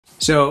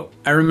So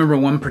I remember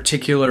one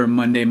particular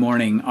Monday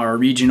morning, our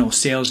regional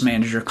sales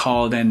manager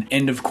called an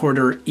end of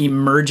quarter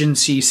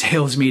emergency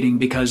sales meeting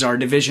because our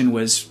division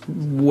was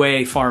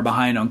way far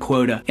behind on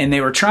quota and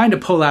they were trying to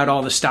pull out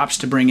all the stops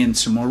to bring in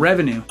some more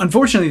revenue.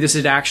 Unfortunately, this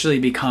had actually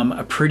become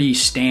a pretty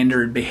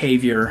standard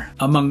behavior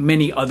among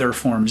many other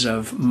forms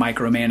of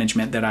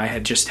micromanagement that I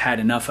had just had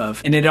enough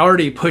of. And it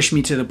already pushed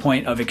me to the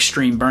point of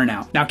extreme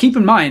burnout. Now, keep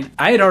in mind,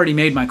 I had already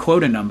made my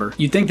quota number.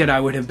 You'd think that I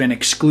would have been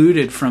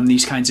excluded from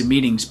these kinds of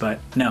meetings,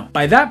 but no.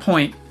 By that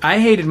point, I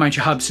hated my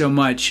job so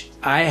much.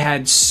 I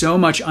had so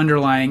much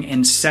underlying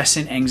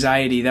incessant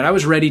anxiety that I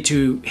was ready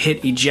to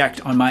hit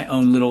eject on my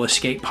own little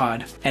escape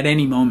pod at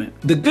any moment.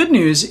 The good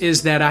news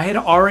is that I had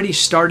already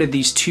started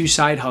these two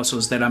side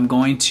hustles that I'm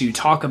going to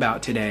talk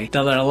about today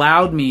that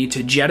allowed me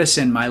to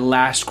jettison my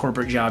last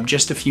corporate job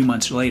just a few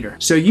months later.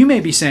 So you may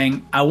be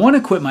saying, I want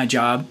to quit my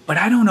job, but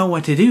I don't know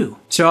what to do.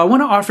 So I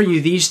want to offer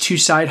you these two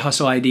side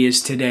hustle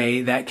ideas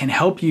today that can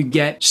help you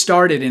get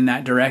started in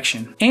that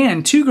direction.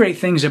 And two great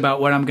things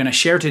about what I'm going to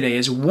share today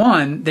is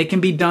one, they can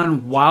be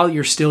done while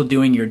you're still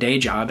doing your day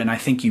job, and I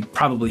think you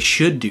probably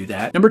should do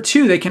that. Number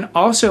two, they can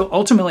also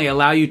ultimately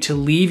allow you to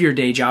leave your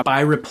day job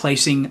by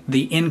replacing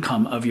the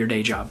income of your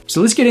day job.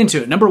 So let's get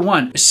into it. Number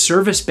one,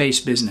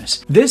 service-based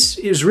business. This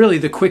is really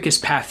the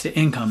quickest path to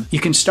income. You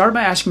can start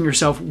by asking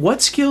yourself,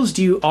 what skills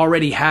do you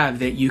already have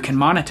that you can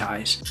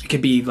monetize? It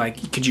could be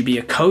like, could you be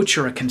a coach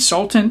or a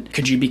consultant?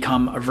 Could you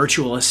become a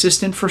virtual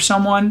assistant for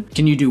someone?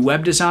 Can you do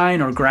web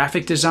design or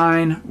graphic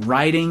design,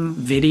 writing,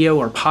 video,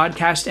 or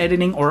podcast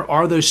editing? Or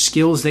are those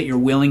skills that you're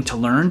willing to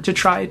learn to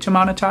try to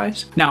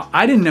monetize? Now,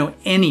 I didn't know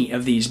any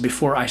of these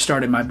before I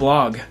started my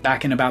blog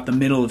back in about the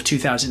middle of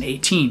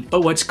 2018.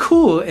 But what's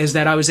cool is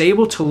that I was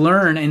able to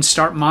learn and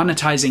start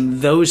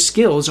monetizing those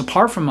skills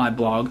apart from my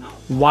blog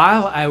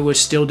while I was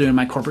still doing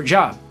my corporate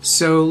job.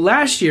 So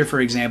last year,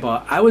 for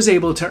example, I was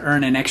able to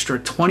earn an extra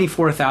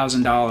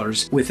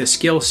 $24,000 with a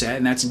skill set,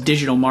 and that's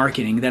digital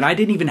marketing, that I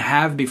didn't even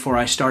have before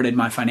I started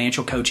my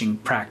financial coaching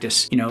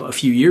practice, a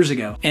few years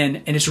ago.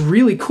 And it's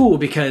really cool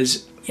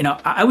because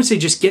I would say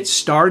just get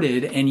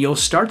started and you'll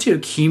start to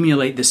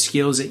accumulate the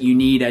skills that you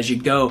need as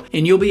you go,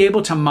 and you'll be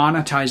able to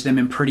monetize them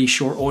in pretty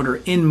short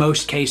order in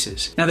most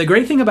cases. Now, the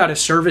great thing about a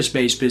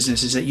service-based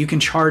business is that you can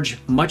charge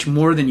much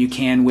more than you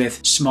can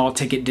with small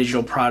ticket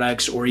digital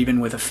products or even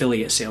with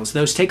affiliate sales.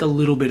 Those take a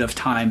little bit of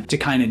time to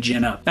kind of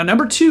gin up. Now,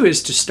 number two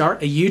is to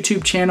start a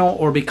YouTube channel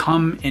or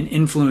become an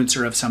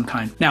influencer of some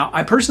kind. Now,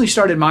 I personally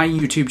started my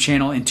YouTube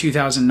channel in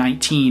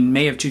 2019,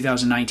 May of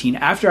 2019,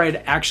 after I'd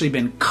actually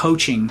been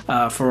coaching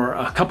for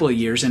a couple of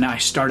years and I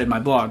started my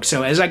blog.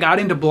 So as I got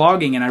into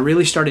blogging and I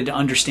really started to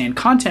understand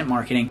content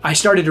marketing, I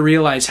started to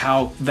realize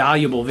how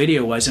valuable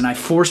video was, and I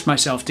forced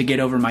myself to get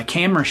over my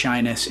camera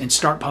shyness and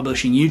start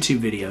publishing YouTube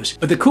videos.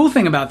 But the cool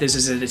thing about this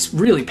is that it's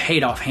really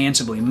paid off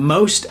handsomely.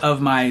 Most of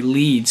my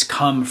leads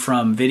come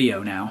from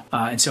video now.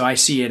 And so I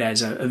see it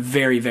as a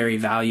very, very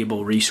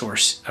valuable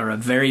resource or a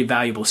very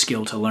valuable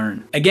skill to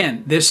learn.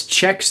 Again, this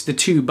checks the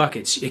two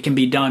buckets. It can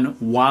be done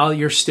while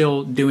you're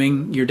still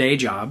doing your day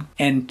job.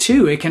 And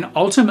two, it can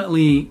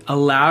ultimately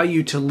allow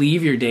you to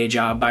leave your day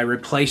job by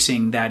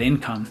replacing that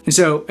income. And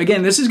so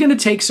again, this is going to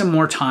take some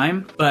more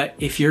time, but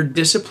if you're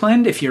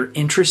disciplined, if you're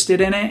interested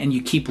in it and you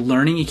keep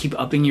learning, you keep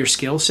upping your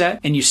skill set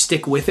and you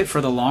stick with it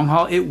for the long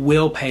haul, it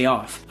will pay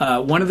off.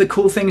 One of the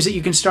cool things that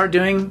you can start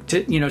doing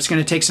it's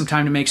going to take some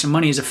time to make some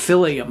money is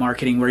affiliate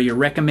marketing, where you're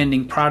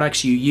recommending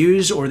products you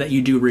use or that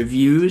you do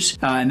reviews,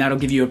 and that'll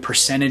give you a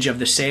percentage of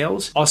the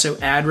sales. Also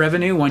ad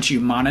revenue once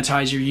you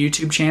monetize your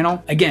YouTube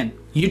channel. Again,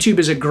 YouTube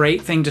is a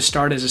great thing to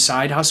start as a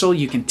side hustle.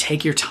 You can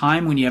take your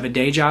time when you have a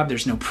day job.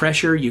 There's no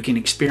pressure. You can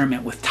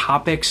experiment with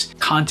topics,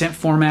 content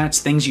formats,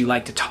 things you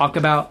like to talk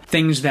about,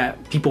 things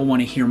that people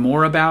want to hear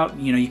more about.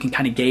 You can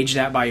kind of gauge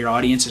that by your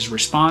audience's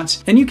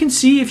response. And you can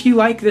see if you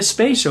like this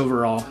space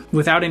overall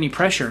without any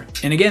pressure.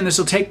 And again, this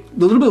will take a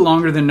little bit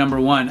longer than number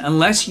one,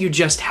 unless you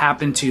just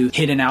happen to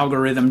hit an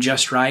algorithm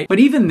just right. But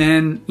even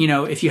then,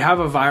 if you have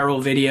a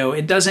viral video,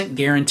 it doesn't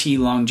guarantee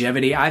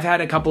longevity. I've had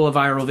a couple of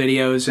viral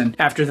videos, and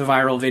after the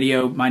viral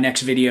video, my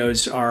next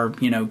videos are,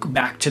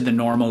 back to the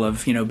normal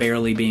of,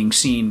 barely being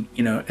seen,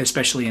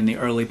 especially in the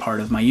early part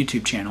of my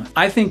YouTube channel.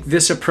 I think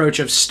this approach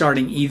of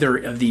starting either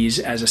of these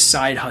as a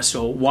side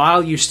hustle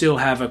while you still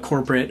have a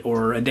corporate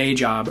or a day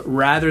job,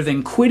 rather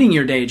than quitting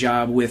your day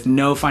job with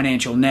no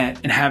financial net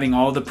and having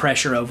all the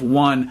pressure of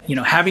one,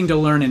 having to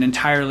learn an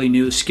entirely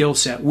new skill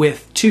set,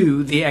 with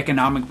two, the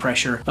economic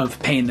pressure of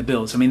paying the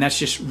bills. I mean, that's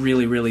just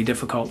really, really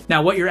difficult.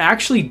 Now, what you're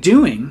actually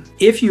doing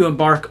if you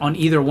embark on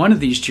either one of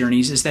these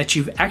journeys is that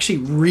you've actually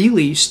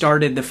really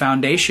started the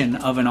foundation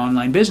of an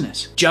online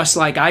business, just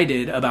like I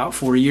did about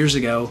 4 years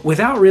ago,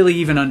 without really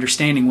even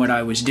understanding what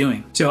I was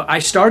doing. So I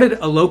started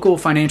a local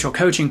financial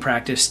coaching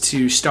practice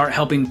to start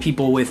helping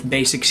people with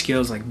basic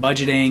skills like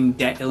budgeting,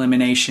 debt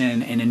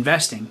elimination, and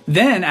investing.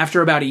 Then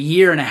after about a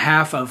year and a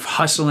half of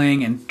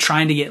hustling and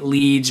trying to get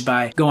leads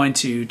by going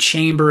to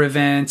chamber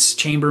events,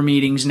 chamber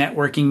meetings,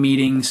 networking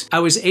meetings, I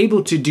was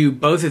able to do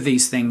both of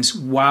these things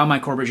while my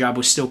corporate job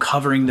was still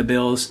covering the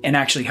bills and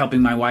actually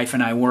helping my wife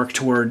and I work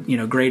toward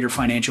toward, greater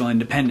financial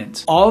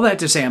independence. All that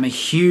to say, I'm a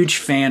huge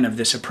fan of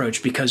this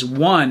approach because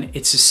one,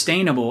 it's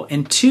sustainable,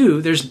 and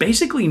two, there's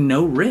basically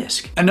no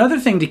risk. Another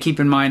thing to keep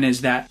in mind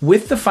is that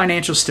with the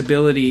financial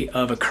stability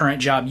of a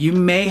current job, you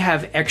may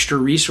have extra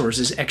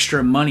resources,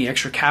 extra money,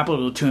 extra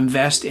capital to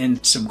invest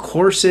in some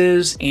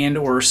courses and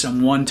or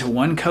some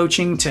one-to-one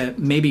coaching to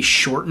maybe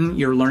shorten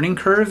your learning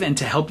curve and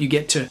to help you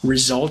get to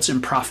results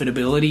and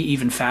profitability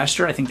even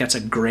faster. I think that's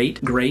a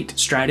great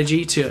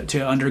strategy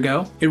to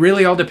undergo. It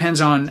really all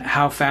depends on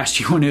how fast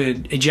you want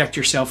to eject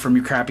yourself from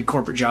your crappy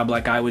corporate job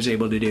like I was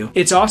able to do.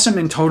 It's awesome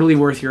and totally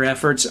worth your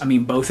efforts. I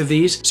mean, both of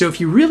these. So if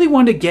you really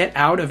want to get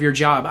out of your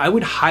job, I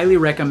would highly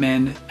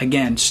recommend,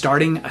 again,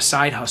 starting a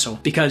side hustle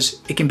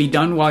because it can be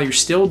done while you're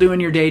still doing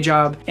your day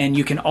job, and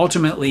you can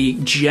ultimately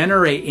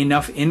generate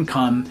enough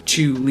income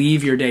to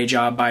leave your day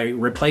job by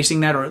replacing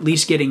that, or at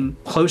least getting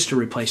close to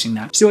replacing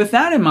that. So with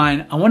that in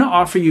mind, I want to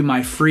offer you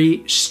my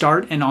free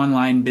Start an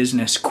Online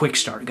Business Quick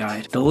Start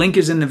Guide. The link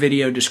is in the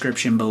video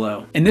description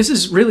below. And this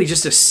is really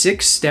just a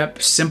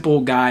 6-step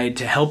simple guide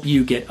to help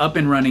you get up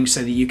and running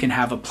so that you can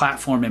have a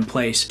platform in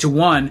place to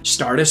one,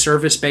 start a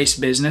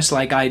service-based business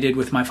like I did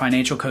with my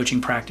financial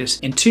coaching practice,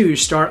 and two,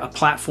 start a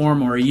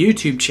platform or a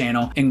YouTube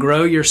channel and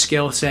grow your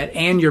skill set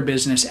and your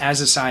business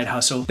as a side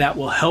hustle that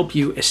will help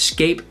you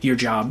escape your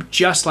job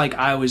just like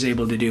I was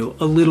able to do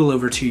a little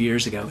over 2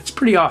 years ago. It's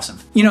pretty awesome.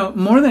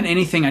 More than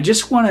anything, I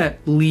just want to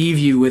leave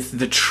you with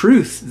the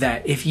truth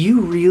that if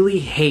you really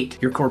hate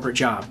your corporate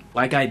job,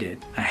 like I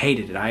did, I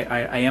hated it,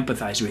 I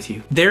empathize with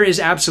you, there is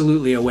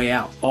absolutely a way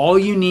out. All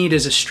you need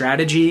is a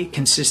strategy,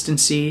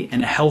 consistency,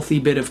 and a healthy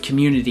bit of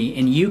community,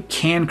 and you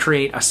can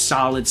create a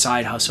solid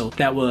side hustle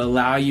that will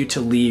allow you to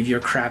leave your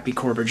crappy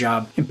corporate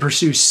job and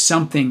pursue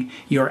something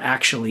you're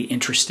actually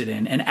interested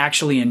in and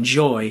actually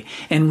enjoy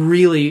and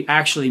really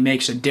actually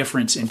makes a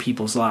difference in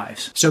people's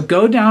lives. So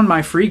go down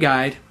my free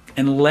guide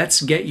and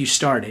let's get you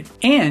started.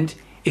 And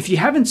if you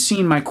haven't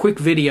seen my quick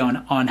video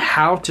on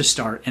how to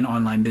start an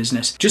online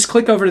business, just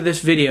click over to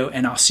this video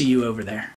and I'll see you over there.